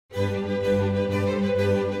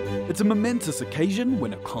It's a momentous occasion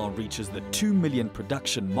when a car reaches the 2 million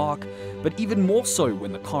production mark, but even more so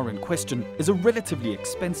when the car in question is a relatively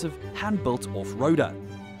expensive, hand-built off-roader.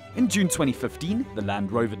 In June 2015, the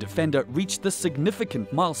Land Rover Defender reached this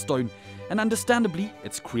significant milestone, and understandably,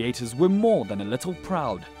 its creators were more than a little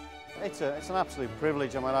proud. It's an absolute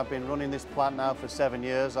privilege. I mean, I've been running this plant now for 7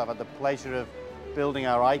 years. I've had the pleasure of building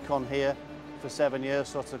our icon here for 7 years.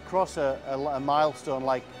 So to cross a milestone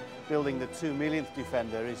like building the 2 millionth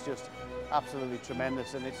Defender is just absolutely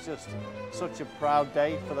tremendous, and it's just such a proud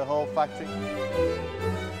day for the whole factory.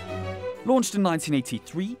 Launched in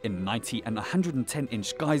 1983 in 90 and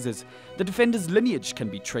 110-inch geysers, the Defender's lineage can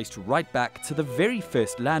be traced right back to the very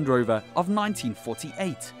first Land Rover of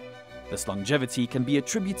 1948. This longevity can be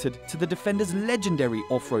attributed to the Defender's legendary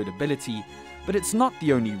off-road ability, but it's not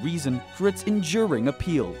the only reason for its enduring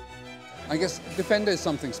appeal. I guess Defender is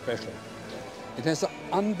something special. It has an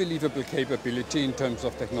unbelievable capability in terms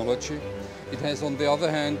of technology. It has, on the other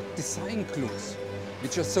hand, design clues,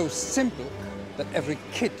 which are so simple that every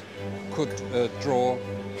kid could draw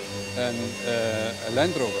a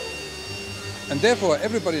Land Rover. And therefore,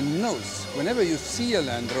 everybody knows, whenever you see a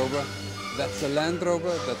Land Rover, that's a Land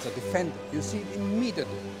Rover, that's a Defender. You see it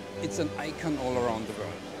immediately. It's an icon all around the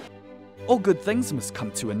world. All good things must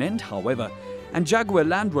come to an end, however, and Jaguar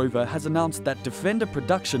Land Rover has announced that Defender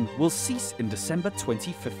production will cease in December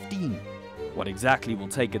 2015. What exactly will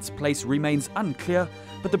take its place remains unclear,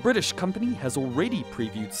 but the British company has already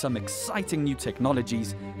previewed some exciting new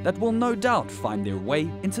technologies that will no doubt find their way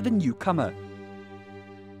into the newcomer.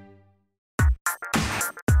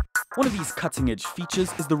 One of these cutting-edge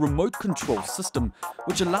features is the remote control system,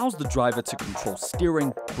 which allows the driver to control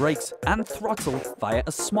steering, brakes and throttle via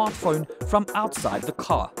a smartphone from outside the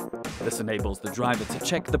car. This enables the driver to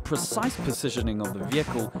check the precise positioning of the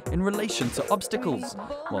vehicle in relation to obstacles,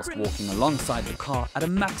 whilst walking alongside the car at a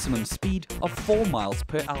maximum speed of 4 miles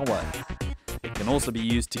per hour. It can also be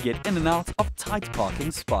used to get in and out of tight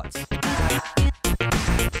parking spots.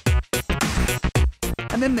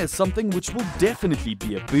 And then there's something which will definitely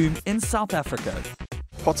be a boom in South Africa.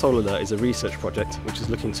 Pothole Alert is a research project which is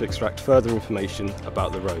looking to extract further information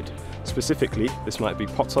about the road. Specifically, this might be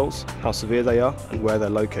potholes, how severe they are and where they're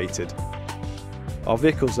located. Our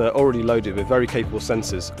vehicles are already loaded with very capable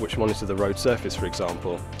sensors which monitor the road surface, for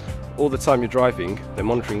example. All the time you're driving, they're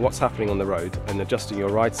monitoring what's happening on the road and adjusting your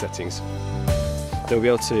ride settings. They'll be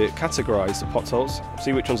able to categorise the potholes,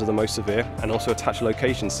 see which ones are the most severe and also attach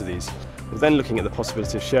locations to these. We're then looking at the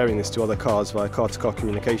possibility of sharing this to other cars via car-to-car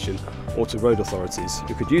communication or to road authorities,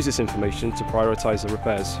 who could use this information to prioritise the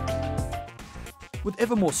repairs. With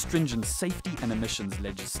ever more stringent safety and emissions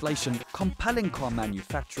legislation compelling car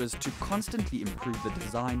manufacturers to constantly improve the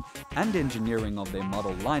design and engineering of their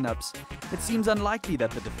model lineups, it seems unlikely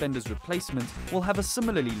that the Defender's replacement will have a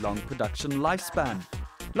similarly long production lifespan.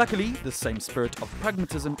 Luckily, the same spirit of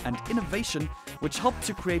pragmatism and innovation, which helped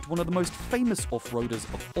to create one of the most famous off-roaders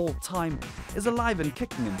of all time, is alive and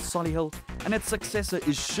kicking in Solihull, and its successor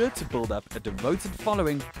is sure to build up a devoted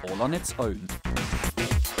following all on its own.